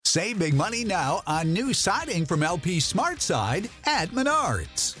Save big money now on new siding from LP SmartSide at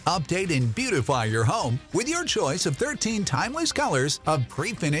Menards. Update and beautify your home with your choice of 13 timeless colors of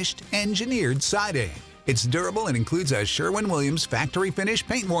pre-finished engineered siding. It's durable and includes a Sherwin-Williams factory finish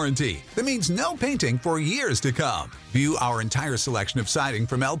paint warranty that means no painting for years to come. View our entire selection of siding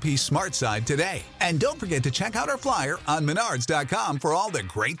from LP SmartSide today. And don't forget to check out our flyer on Menards.com for all the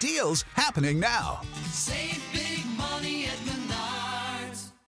great deals happening now. Save big money at Menards.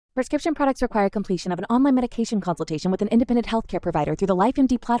 Prescription products require completion of an online medication consultation with an independent healthcare provider through the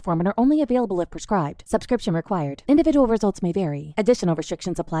LifeMD platform and are only available if prescribed. Subscription required. Individual results may vary. Additional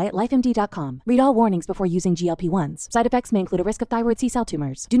restrictions apply at lifemd.com. Read all warnings before using GLP-1s. Side effects may include a risk of thyroid C-cell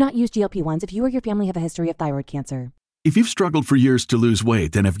tumors. Do not use GLP-1s if you or your family have a history of thyroid cancer. If you've struggled for years to lose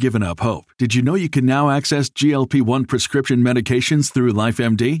weight and have given up hope, did you know you can now access GLP-1 prescription medications through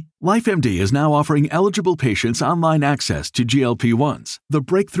LifeMD? LifeMD is now offering eligible patients online access to GLP-1s, the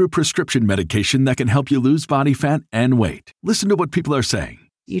breakthrough prescription medication that can help you lose body fat and weight. Listen to what people are saying.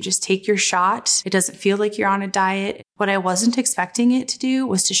 You just take your shot. It doesn't feel like you're on a diet. What I wasn't expecting it to do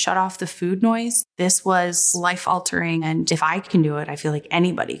was to shut off the food noise. This was life-altering, and if I can do it, I feel like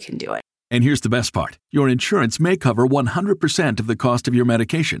anybody can do it. And here's the best part. Your insurance may cover 100% of the cost of your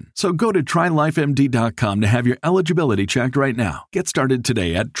medication. So go to TryLifeMD.com to have your eligibility checked right now. Get started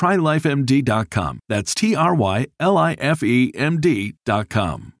today at TryLifeMD.com. That's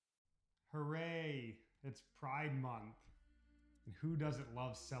TryLifeMD.com. Hooray! It's Pride Month. And who doesn't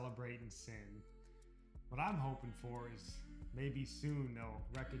love celebrating sin? What I'm hoping for is maybe soon they'll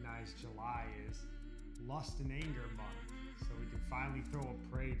recognize July is Lust and Anger Month. So we can finally throw a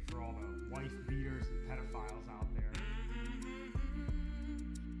parade for all the wife beaters and pedophiles out there.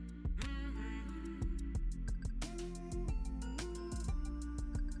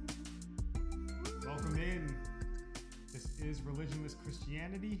 Welcome in. This is Religionless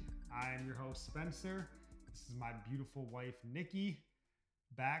Christianity. I am your host, Spencer. This is my beautiful wife, Nikki.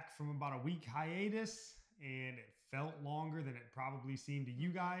 Back from about a week hiatus, and it felt longer than it probably seemed to you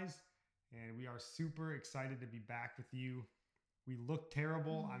guys. And we are super excited to be back with you. We look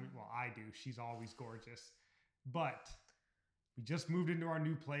terrible. I do. She's always gorgeous. But we just moved into our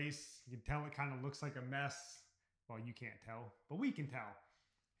new place. You can tell it kind of looks like a mess. Well, you can't tell, but we can tell.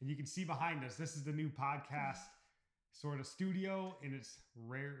 And you can see behind us, this is the new podcast sort of studio in its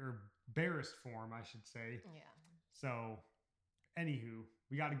rare or barest form, I should say. Yeah. So, anywho,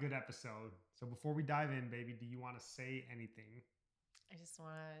 we got a good episode. So before we dive in, baby, do you want to say anything? I just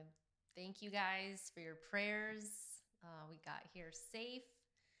want to thank you guys for your prayers. We got here safe.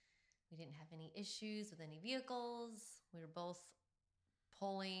 We didn't have any issues with any vehicles. We were both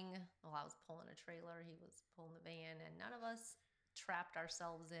pulling. Well, I was pulling a trailer. He was pulling the van. And none of us trapped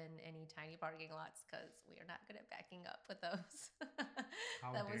ourselves in any tiny parking lots because we are not good at backing up with those.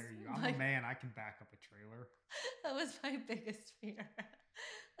 How dare you? I'm a man. I can back up a trailer. That was my biggest fear.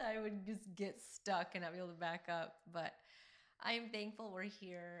 I would just get stuck and not be able to back up. But I am thankful we're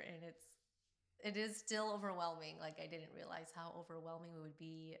here, and it is still overwhelming. Like, I didn't realize how overwhelming it would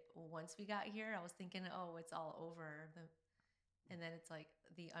be once we got here. I was thinking, oh, it's all over. And then it's like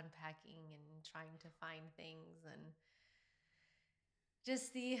the unpacking and trying to find things, and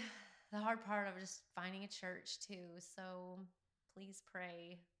just the hard part of just finding a church too. So please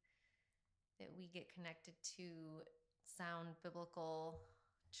pray that we get connected to sound biblical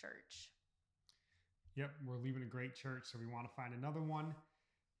church. Yep, we're leaving a great church, so we want to find another one.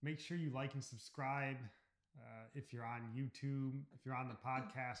 Make sure you like and subscribe. If you're on YouTube, if you're on the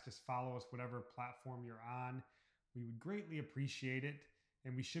podcast, just follow us, whatever platform you're on. We would greatly appreciate it.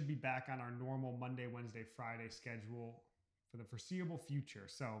 And we should be back on our normal Monday, Wednesday, Friday schedule for the foreseeable future.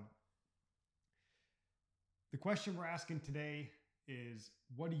 So the question we're asking today is,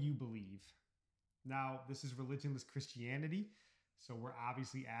 what do you believe? Now, this is Religionless Christianity. So we're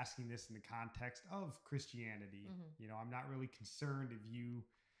obviously asking this in the context of Christianity. Mm-hmm. You know, I'm not really concerned if you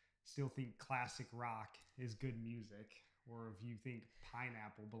still think classic rock is good music, or if you think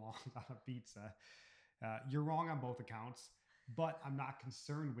pineapple belongs on a pizza. You're wrong on both accounts, but I'm not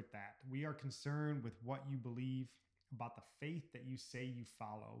concerned with that. We are concerned with what you believe about the faith that you say you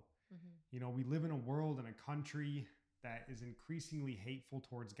follow. Mm-hmm. You know, we live in a world and a country that is increasingly hateful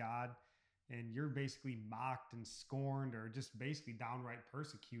towards God, and you're basically mocked and scorned, or just basically downright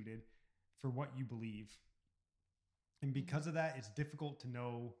persecuted for what you believe. And because of that, it's difficult to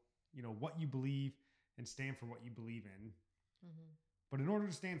know, you know, what you believe and stand for what you believe in. Mm-hmm. But in order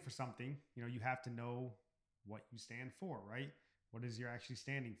to stand for something, you know, you have to know what you stand for, right? What is you're actually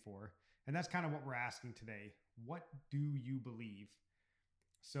standing for? And that's kind of what we're asking today. What do you believe?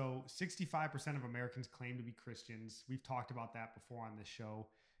 So 65% of Americans claim to be Christians. We've talked about that before on this show.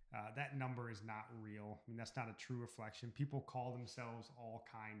 that number is not real. I mean, that's not a true reflection. People call themselves all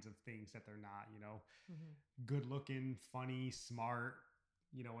kinds of things that they're not, good looking, funny, smart.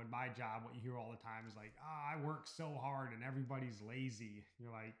 In my job, what you hear all the time is like, I work so hard and everybody's lazy.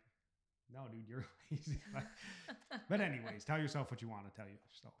 You're like, no, dude, you're lazy. But anyways, tell yourself what you want to tell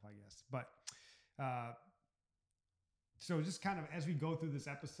yourself, I guess. But so just kind of as we go through this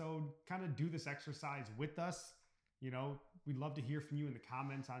episode, kind of do this exercise with us. We'd love to hear from you in the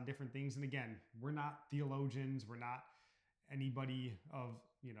comments on different things. And again, we're not theologians. We're not anybody of,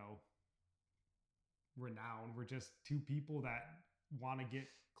 renown. We're just two people that want to get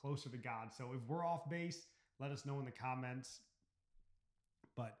closer to God. So if we're off base, let us know in the comments.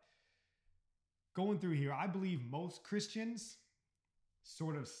 But going through here, I believe most Christians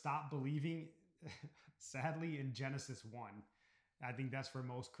sort of stop believing, sadly, in Genesis 1. I think that's where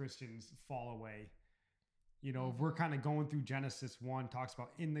most Christians fall away. If we're kind of going through Genesis 1, talks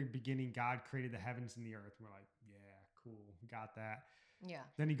about in the beginning, God created the heavens and the earth. And we're like, yeah, cool. Got that. Yeah.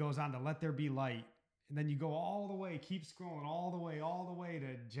 Then he goes on to let there be light. And then you go all the way, keep scrolling all the way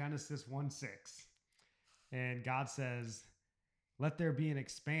to Genesis 1:6. And God says, let there be an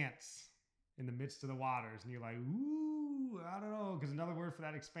expanse in the midst of the waters. And you're like, ooh, I don't know. Because another word for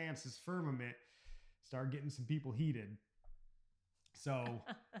that expanse is firmament. Start getting some people heated. So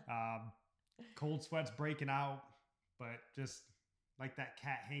cold sweats breaking out, but just like that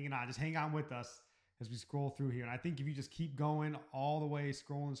cat hanging on. Just hang on with us as we scroll through here. And I think if you just keep going all the way,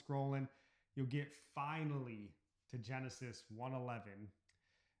 scrolling, you'll get finally to Genesis 1:11.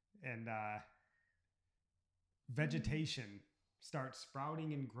 And vegetation starts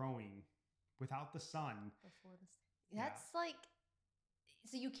sprouting and growing without the sun. That's like,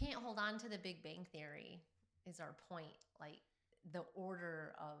 so you can't hold on to the Big Bang Theory is our point. Like the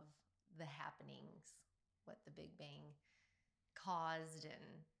order of the happenings, what the Big Bang caused.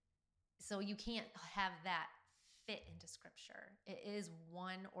 And so you can't have that fit into scripture. It is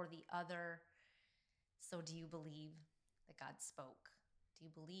one or the other. So do you believe that God spoke? Do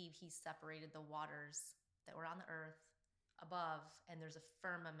you believe he separated the waters that were on the earth above and there's a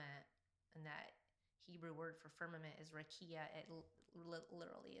firmament, and that Hebrew word for firmament is rakia? It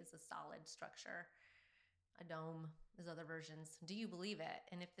literally is a solid structure. A dome, there's other versions. Do you believe it?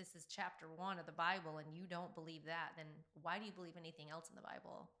 And if this is chapter 1 of the Bible and you don't believe that, then why do you believe anything else in the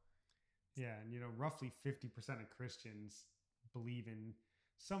Bible? Yeah, and roughly 50% of Christians believe in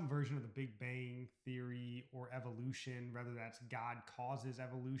some version of the Big Bang Theory or evolution, whether that's God causes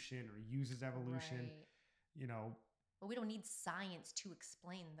evolution or uses evolution. Right. But we don't need science to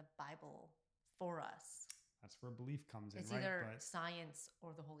explain the Bible for us. That's where belief comes in, it's right? Either science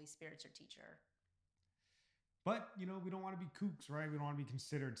or the Holy Spirit's your teacher. But, we don't want to be kooks, right? We don't want to be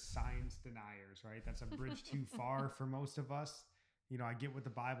considered science deniers, right? That's a bridge too far for most of us. I get what the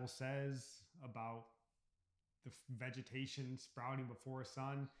Bible says about the vegetation sprouting before a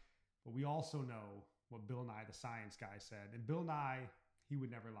sun, but we also know what Bill Nye, the science guy, said. And Bill Nye, he would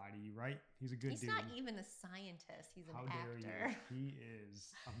never lie to you, right? He's a good dude. He's not even a scientist. He's an actor. How dare you? He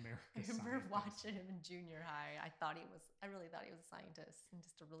is America's I remember scientist. watching him in junior high. I really thought he was a scientist, and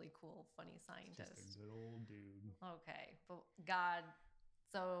just a really cool, funny scientist. Just a good old dude. Okay, but God,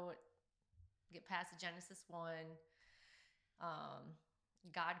 so get past Genesis 1.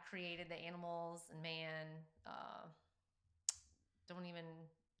 God created the animals and man. Don't even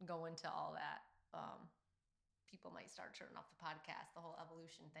go into all that. People might start turning off the podcast. The whole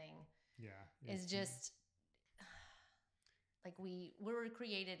evolution thing, is just like we were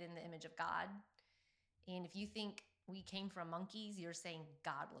created in the image of God. And if you think we came from monkeys, you're saying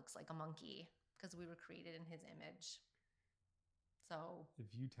God looks like a monkey because we were created in his image. So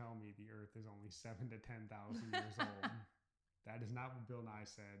if you tell me the earth is only 7,000 to 10,000 years old, that is not what Bill Nye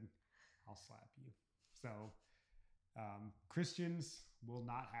said, I'll slap you. So Christians will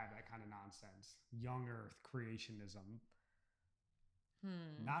not have that kind of nonsense. Young earth creationism.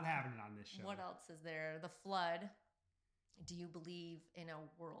 Not having it on this show. What else is there? The flood. Do you believe in a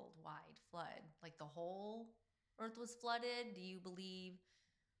worldwide flood? Like the whole earth was flooded? Do you believe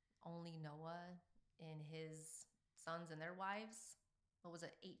only Noah and his sons and their wives, what was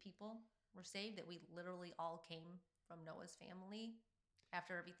it, 8 people were saved? That we literally all came from Noah's family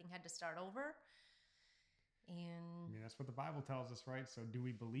after everything had to start over? And that's what the Bible tells us, right? So do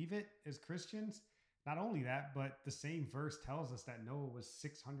we believe it as Christians? Not only that, but the same verse tells us that Noah was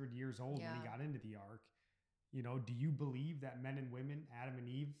 600 years old when he got into the ark. Do you believe that men and women, Adam and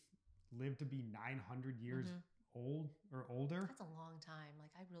Eve, lived to be 900 years old or older? That's a long time.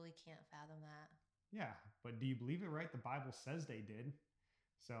 Like, I really can't fathom that. Yeah, but do you believe it, right? The Bible says they did.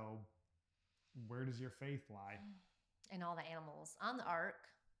 So where does your faith lie? And all the animals on the ark,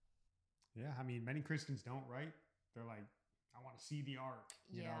 Yeah, I mean, many Christians don't, right? They're like, I want to see the ark,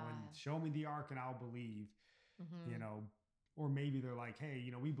 you know, and Yeah. show me the ark and I'll believe, you Mhm. know. Or maybe they're like, hey,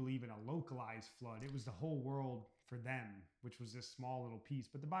 you know, we believe in a localized flood. It was the whole world for them, which was this small little piece.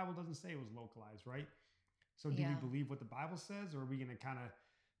 But the Bible doesn't say it was localized, right? So do we Yeah. believe what the Bible says, or are we going to kind of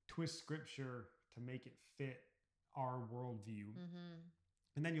twist scripture to make it fit our worldview? Mhm.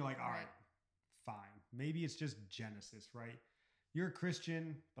 And then you're like, all Right. right, fine. Maybe it's just Genesis, right? You're a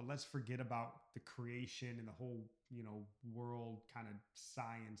Christian, but let's forget about the creation and the whole, you know, world kind of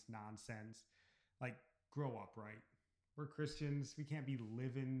science nonsense. Like, grow up, right? We're Christians. We can't be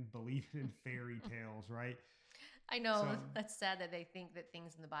living, believing in fairy tales, right? I know So that's sad that they think that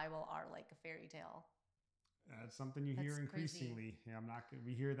things in the Bible are like a fairy tale. that's something you hear That's crazy. increasingly. Yeah, I'm not.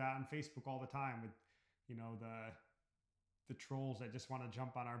 We hear that on Facebook all the time with, you know, the trolls that just want to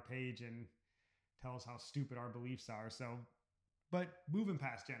jump on our page and tell us how stupid our beliefs are. So, but moving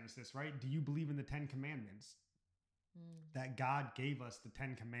past Genesis, right? Do you believe in the 10 Commandments? Mm. That God gave us the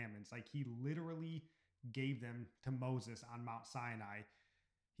 10 Commandments. Like he literally gave them to Moses on Mount Sinai.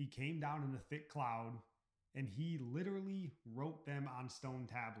 He came down in a thick cloud and he literally wrote them on stone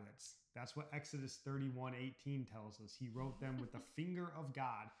tablets. That's what Exodus 31:18 tells us. He wrote them with the finger of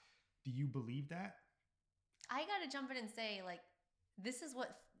God. Do you believe that? I got to jump in and say, like, this is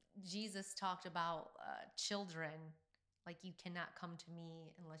what Jesus talked about children. Like, you cannot come to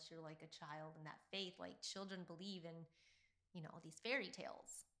me unless you're like a child in that faith. Like, children believe in, you know, these fairy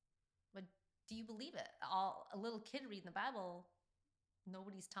tales. But do you believe it? A little kid reading the Bible,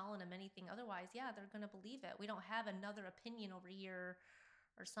 nobody's telling them anything otherwise. Yeah, they're going to believe it. We don't have another opinion over here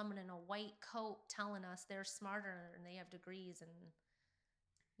or someone in a white coat telling us they're smarter and they have degrees and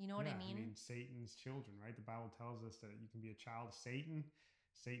you know what I mean? Satan's children, right? The Bible tells us that you can be a child of Satan.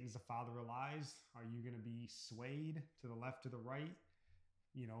 Satan's the father of lies. Are you going to be swayed to the left or the right?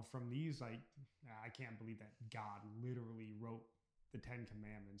 You know, from these, like, I can't believe that God literally wrote the 10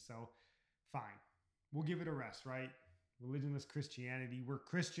 Commandments. So, fine. We'll give it a rest, right? Religionless Christianity. We're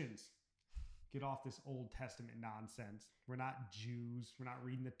Christians. Get off this Old Testament nonsense. We're not Jews. We're not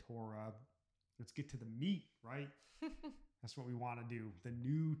reading the Torah. Let's get to the meat, right? That's what we want to do. The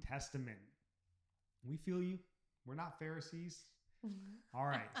New Testament. We feel you. We're not Pharisees. All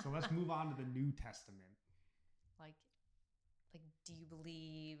right, so let's move on to the New Testament. like do you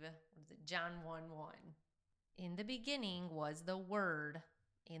believe, what is it, John 1:1? In the beginning was the Word,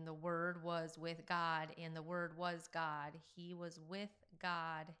 and the Word was with God, and the Word was God. He was with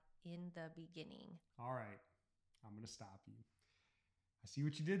God in the beginning. All right, I'm going to stop you. I see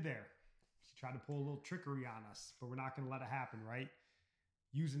what you did there. You tried to pull a little trickery on us, but we're not going to let it happen, right?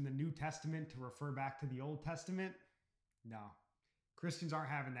 Using the New Testament to refer back to the Old Testament? No. Christians aren't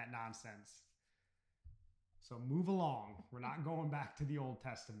having that nonsense. So move along. We're not going back to the Old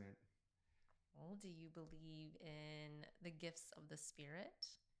Testament. Well, do you believe in the gifts of the Spirit?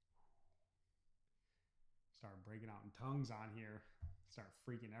 Start breaking out in tongues on here. Start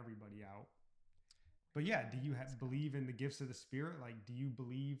freaking everybody out. But yeah, do you believe in the gifts of the Spirit? Like, do you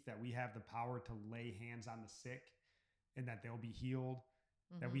believe that we have the power to lay hands on the sick and that they'll be healed?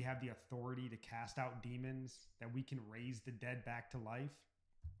 Mm-hmm. That we have the authority to cast out demons? That we can raise the dead back to life?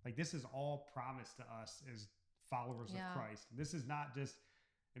 Like, this is all promised to us as followers of Christ. This is not just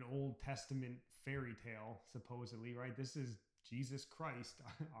an Old Testament fairy tale, supposedly, right? This is Jesus Christ,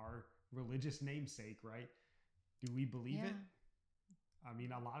 our religious namesake, right? Do we believe it? I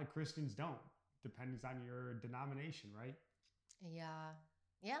mean, a lot of Christians don't. Depends on your denomination, right? Yeah.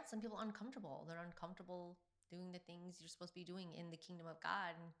 Yeah, some people are uncomfortable. They're uncomfortable doing the things you're supposed to be doing in the kingdom of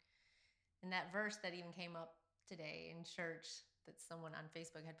God. And that verse that even came up today in church that someone on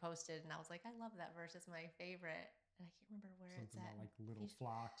Facebook had posted, and I was like, I love that verse. It's my favorite. And I can't remember where Something it's at. about like little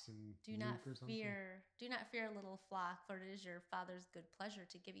flocks and do Luke not or something. do not fear, little flock, for it is your Father's good pleasure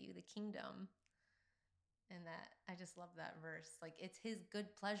to give you the kingdom. And that, I just love that verse. Like, it's his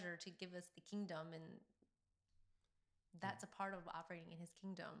good pleasure to give us the kingdom, and that's a part of operating in his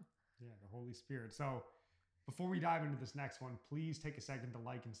kingdom. Yeah, the Holy Spirit. So before we dive into this next one, please take a second to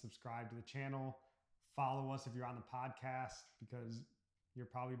like and subscribe to the channel. Follow us if you're on the podcast, because you're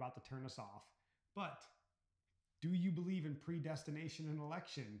probably about to turn us off. But do you believe in predestination and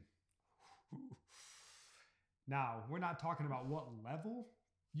election? Now, we're not talking about what level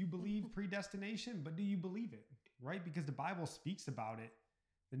you believe predestination, but do you believe it, right? Because the Bible speaks about it.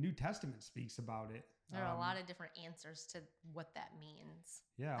 The New Testament speaks about it. There are a lot of different answers to what that means.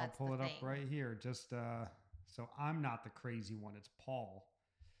 Yeah, That's I'll pull the it up thing. right here. Just so I'm not the crazy one. It's Paul.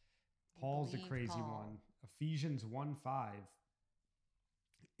 Paul's the Believe crazy Paul. one. Ephesians 1:5.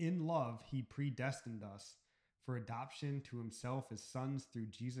 In love, he predestined us for adoption to himself as sons through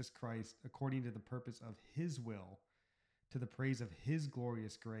Jesus Christ, according to the purpose of his will, to the praise of his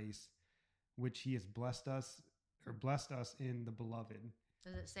glorious grace, which he has blessed us in the beloved.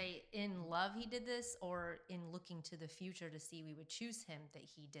 Does it say in love he did this, or in looking to the future to see we would choose him that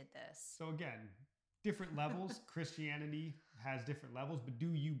he did this? So again, different levels. Christianity has different levels, but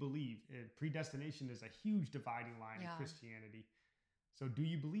do you believe? Predestination is a huge dividing line in Christianity. So do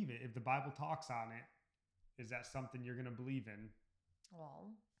you believe it? If the Bible talks on it, is that something you're going to believe in? Well,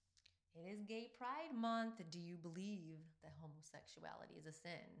 it is Gay Pride Month. Do you believe that homosexuality is a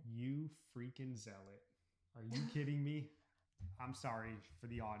sin? You freaking zealot. Are you kidding me? I'm sorry for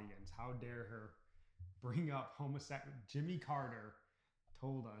the audience. How dare her bring up homosexual? Jimmy Carter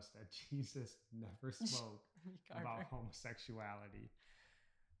told us that Jesus never spoke about homosexuality.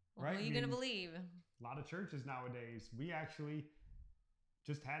 What are you going to believe? A lot of churches nowadays, we actually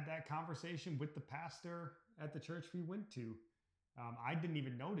just had that conversation with the pastor at the church we went to. I didn't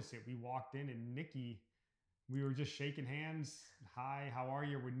even notice it. We walked in and Nikki, we were just shaking hands. Hi, how are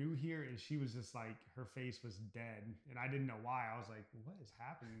you? We're new here. And she was just like, her face was dead. And I didn't know why. I was like, what is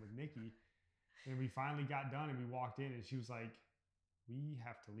happening with Nikki? And we finally got done and we walked in and she was like, we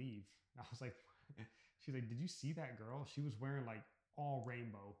have to leave. And I was like, she's like, did you see that girl? She was wearing like all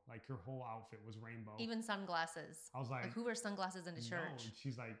rainbow. Like her whole outfit was rainbow. Even sunglasses. I was like who wears sunglasses into church? No. And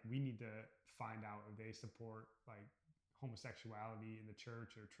she's like, we need to find out if they support like homosexuality in the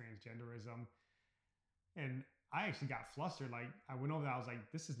church or transgenderism. And I actually got flustered. Like I went over there, I was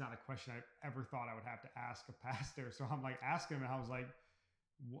like, this is not a question I ever thought I would have to ask a pastor. So I'm like asking him and I was like,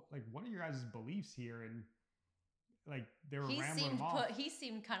 what are your guys' beliefs here? And like they were rambling off. He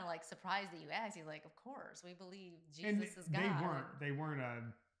seemed kind of like surprised that you asked. He's like, of course, we believe Jesus is God. They weren't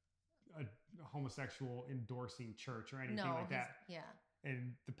a homosexual endorsing church or anything like that. Yeah.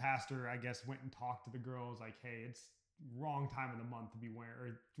 And the pastor, I guess, went and talked to the girls like, hey, it's wrong time of the month to be wearing,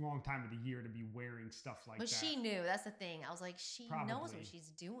 or wrong time of the year to be wearing stuff like that. But she knew. That's the thing. I was like, she Probably knows what she's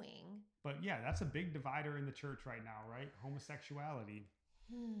doing. But yeah, that's a big divider in the church right now, right? Homosexuality.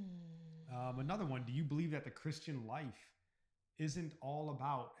 Another one, do you believe that the Christian life isn't all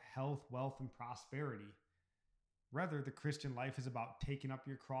about health, wealth, and prosperity? Rather, the Christian life is about taking up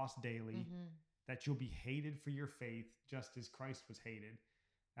your cross daily, that you'll be hated for your faith just as Christ was hated.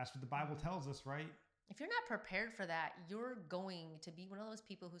 That's what the Bible tells us, right? If you're not prepared for that, you're going to be one of those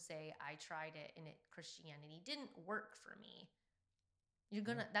people who say, I tried it and Christianity didn't work for me.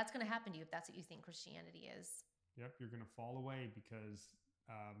 That's gonna happen to you if that's what you think Christianity is. Yep, you're gonna fall away because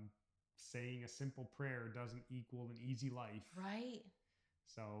saying a simple prayer doesn't equal an easy life. Right.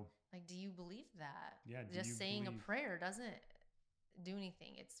 So like, do you believe that? Yeah. Just saying a prayer doesn't do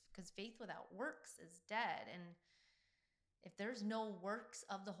anything. It's because faith without works is dead. And if there's no works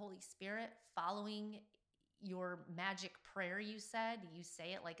of the Holy Spirit following your magic prayer, you say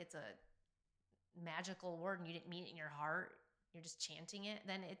it like it's a magical word and you didn't mean it in your heart, you're just chanting it,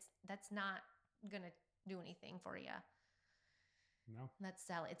 then that's not gonna do anything for you. No. That's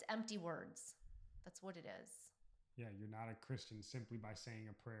salad. It's empty words. That's what it is. Yeah, you're not a Christian simply by saying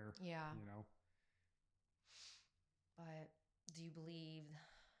a prayer. Yeah. You know. But do you believe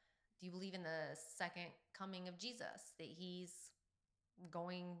in the second coming of Jesus, that he's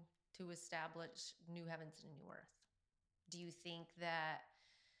going to establish new heavens and a new earth? Do you think that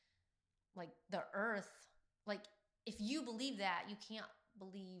like the earth, like if you believe that, you can't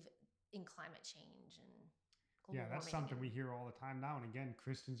believe in climate change and global warming? That's something we hear all the time now. And again,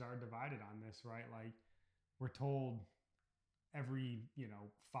 Christians are divided on this, right? Like we're told every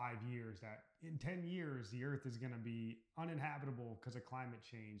 5 years that in 10 years the earth is going to be uninhabitable because of climate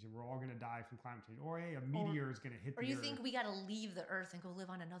change and we're all going to die from climate change, or hey, a meteor is going to hit the earth. Or you think we got to leave the earth and go live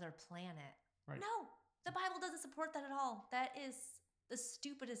on another planet? Right. No, the Bible doesn't support that at all. That is the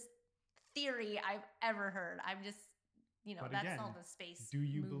stupidest theory I've ever heard. I'm just but that's again, all the space. Do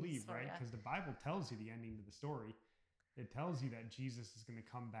you movies believe, right? Because the Bible tells you the ending to the story. It tells you that Jesus is going to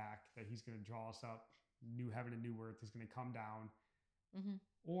come back, that he's going to draw us up, new heaven and new earth is going to come down. Mm-hmm.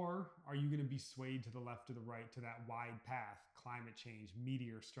 Or are you going to be swayed to the left or the right to that wide path? Climate change,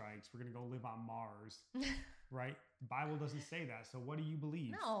 meteor strikes, we're going to go live on Mars, right? The Bible doesn't say that. So what do you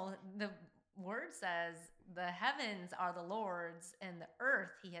believe? No, the word says the heavens are the Lord's and the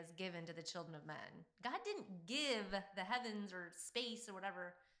earth he has given to the children of men. God didn't give the heavens or space or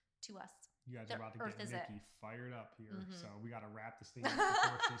whatever to us. You guys The are about to earth get is Nikki fired up here. Mhm. So we got to wrap this thing up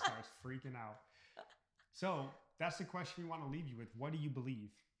before she starts freaking out. So that's the question we want to leave you with. What do you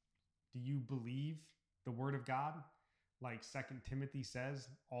believe? Do you believe the word of God? Like 2 Timothy says,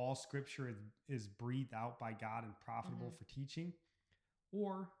 all scripture is breathed out by God and profitable Mhm. for teaching.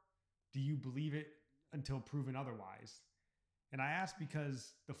 Or do you believe it until proven otherwise. And I ask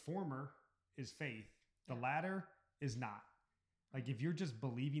because the former is faith, the latter is not. Like if you're just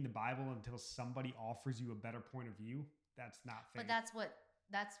believing the Bible until somebody offers you a better point of view, that's not faith. But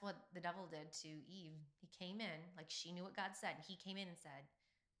that's what the devil did to Eve. He came in, like she knew what God said. He came in and said,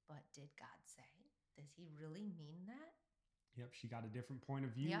 but did God say? Does he really mean that? Yep, she got a different point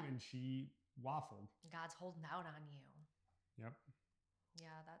of view and she waffled. God's holding out on you. Yep.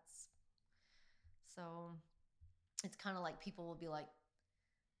 Yeah, that's so it's kind of like people will be like,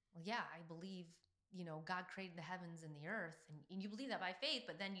 well, yeah, I believe, God created the heavens and the earth, and you believe that by faith,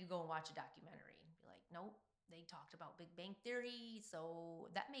 but then you go and watch a documentary and be like, nope, they talked about Big Bang Theory, so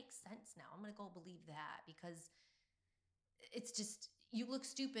that makes sense now. I'm going to go believe that because it's just, you look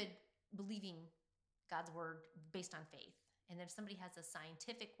stupid believing God's word based on faith. And if somebody has a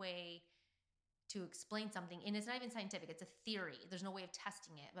scientific way to explain something, and it's not even scientific, it's a theory. There's no way of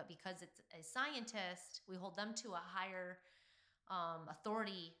testing it, but because it's a scientist, we hold them to a higher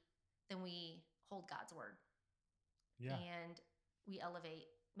authority than we hold God's word. Yeah. And we elevate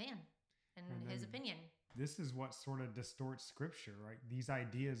man and his opinion. This is what sort of distorts scripture, right? These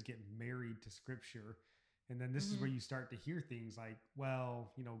ideas get married to scripture. And then this is where you start to hear things like,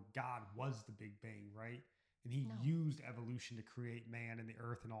 well, God was the Big Bang, right? And he used evolution to create man and the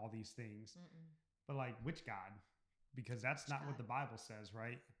earth and all these things. But like, which God? Because that's not what the Bible says,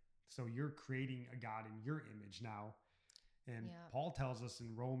 right? So you're creating a God in your image now. And Paul tells us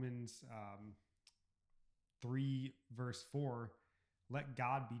in Romans 3 verse 4, let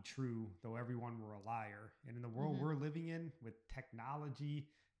God be true, though everyone were a liar. And in the world we're living in with technology,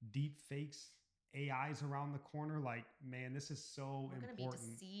 deep fakes, AIs around the corner, like, man, this is so important. We're going to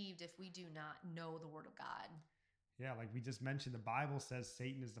be deceived if we do not know the word of God. Yeah, like we just mentioned, the Bible says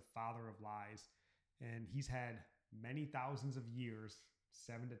Satan is the father of lies. And he's had many thousands of years,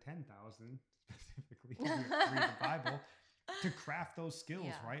 7 to 10,000 specifically, read the Bible, to craft those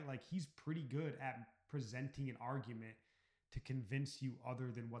skills, right? Like he's pretty good at presenting an argument to convince you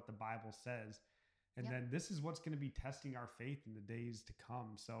other than what the Bible says. And then this is what's going to be testing our faith in the days to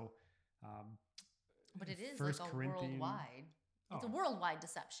come. So, but it is like a worldwide, it's a worldwide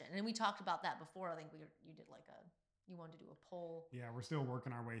deception. And we talked about that before. I think you did you wanted to do a poll. Yeah, we're still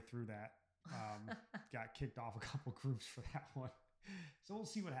working our way through that. Got kicked off a couple groups for that one. So we'll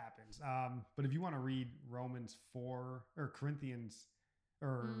see what happens. But if you want to read Romans 4 or Corinthians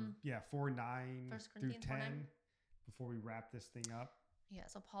 4, 9 through 10 before we wrap this thing up. Yeah,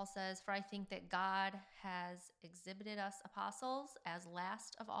 so Paul says, for I think that God has exhibited us apostles as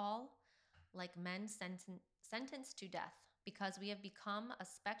last of all, like men sentenced to death, because we have become a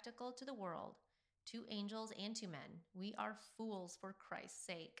spectacle to the world, to angels and to men. We are fools for Christ's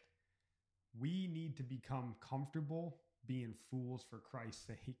sake. We need to become comfortable being fools for Christ's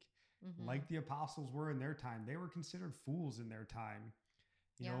sake. Like the apostles were in their time. They were considered fools in their time.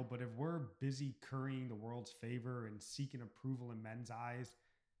 You know, but if we're busy currying the world's favor and seeking approval in men's eyes,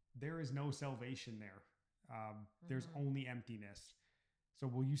 there is no salvation there. There's only emptiness. So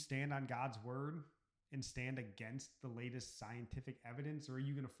will you stand on God's word and stand against the latest scientific evidence, or are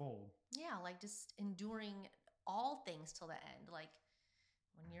you going to fold? Yeah, like just enduring all things till the end. Like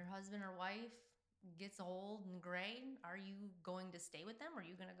when your husband or wife gets old and gray, are you going to stay with them? Or are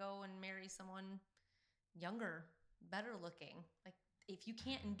you going to go and marry someone younger, better looking? Like if you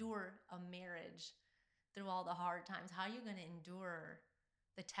can't endure a marriage through all the hard times, how are you going to endure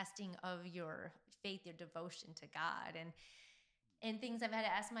the testing of your faith, your devotion to God? And things I've had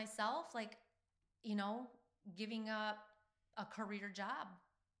to ask myself, like, giving up a career job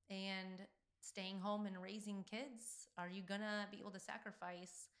and staying home and raising kids. Are you going to be able to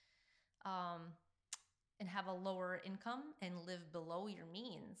sacrifice and have a lower income and live below your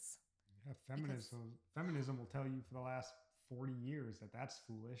means? Yeah, feminism will tell you for the last 40 years that that's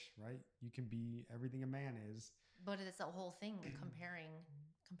foolish, right? You can be everything a man is. But it's the whole thing,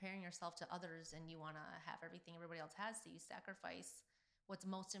 comparing yourself to others, and you want to have everything everybody else has, so you sacrifice what's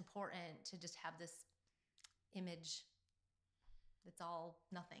most important to just have this image. It's all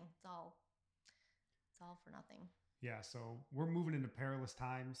nothing. It's all for nothing. Yeah, so we're moving into perilous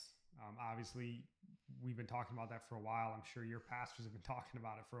times. Obviously, we've been talking about that for a while. I'm sure your pastors have been talking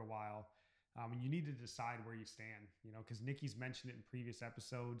about it for a while. And you need to decide where you stand, because Nikki's mentioned it in previous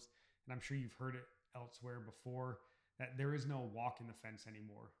episodes, and I'm sure you've heard it elsewhere before, that there is no walk in the fence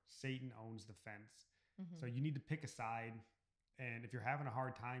anymore. Satan owns the fence. So you need to pick a side. And if you're having a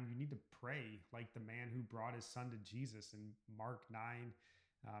hard time, you need to pray like the man who brought his son to Jesus in Mark 9,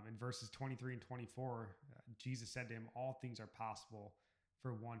 in verses 23 and 24. Jesus said to him, all things are possible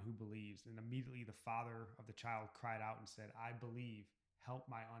for one who believes. And immediately the father of the child cried out and said, I believe, help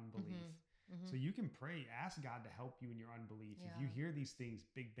my unbelief. So you can pray, ask God to help you in your unbelief. Yeah. If you hear these things,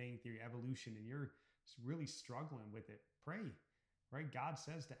 Big Bang Theory, evolution, and you're really struggling with it, pray, right? God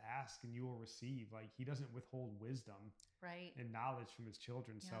says to ask and you will receive. Like, he doesn't withhold wisdom Right. and knowledge from his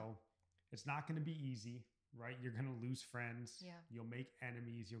children. Yeah. So it's not going to be easy, right? You're going to lose friends. Yeah. You'll make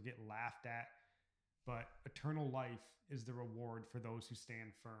enemies. You'll get laughed at. But eternal life is the reward for those who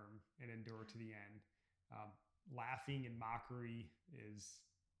stand firm and endure to the end. Laughing and mockery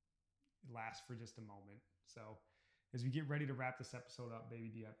lasts for just a moment. So as we get ready to wrap this episode up, baby,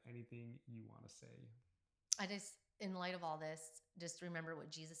 do you have anything you want to say? I just, in light of all this, just remember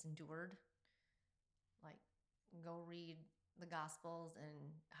what Jesus endured. Like, go read the Gospels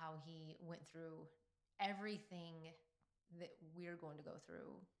and how he went through everything that we're going to go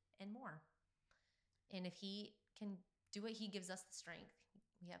through and more. And if he can do it, he gives us the strength.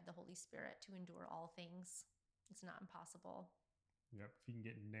 We have the Holy Spirit to endure all things. It's not impossible. Yep. If you can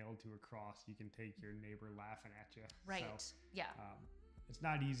get nailed to a cross, you can take your neighbor laughing at you. Right. So, Yeah. it's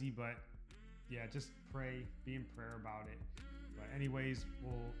not easy, but yeah, just pray, be in prayer about it. But anyways,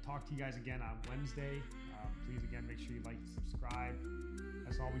 we'll talk to you guys again on Wednesday. Please, again, make sure you like and subscribe.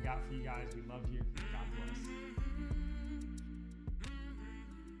 That's all we got for you guys. We love you. God bless.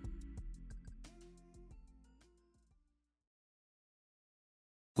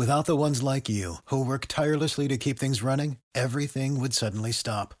 Without the ones like you, who work tirelessly to keep things running, everything would suddenly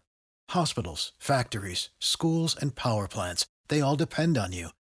stop. Hospitals, factories, schools, and power plants, they all depend on you.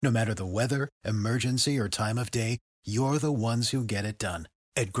 No matter the weather, emergency, or time of day, you're the ones who get it done.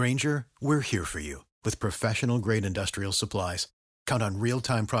 At Grainger, we're here for you with professional-grade industrial supplies. Count on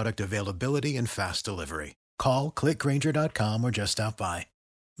real-time product availability and fast delivery. Call, click Grainger.com, or just stop by.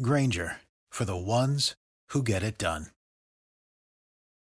 Grainger, for the ones who get it done.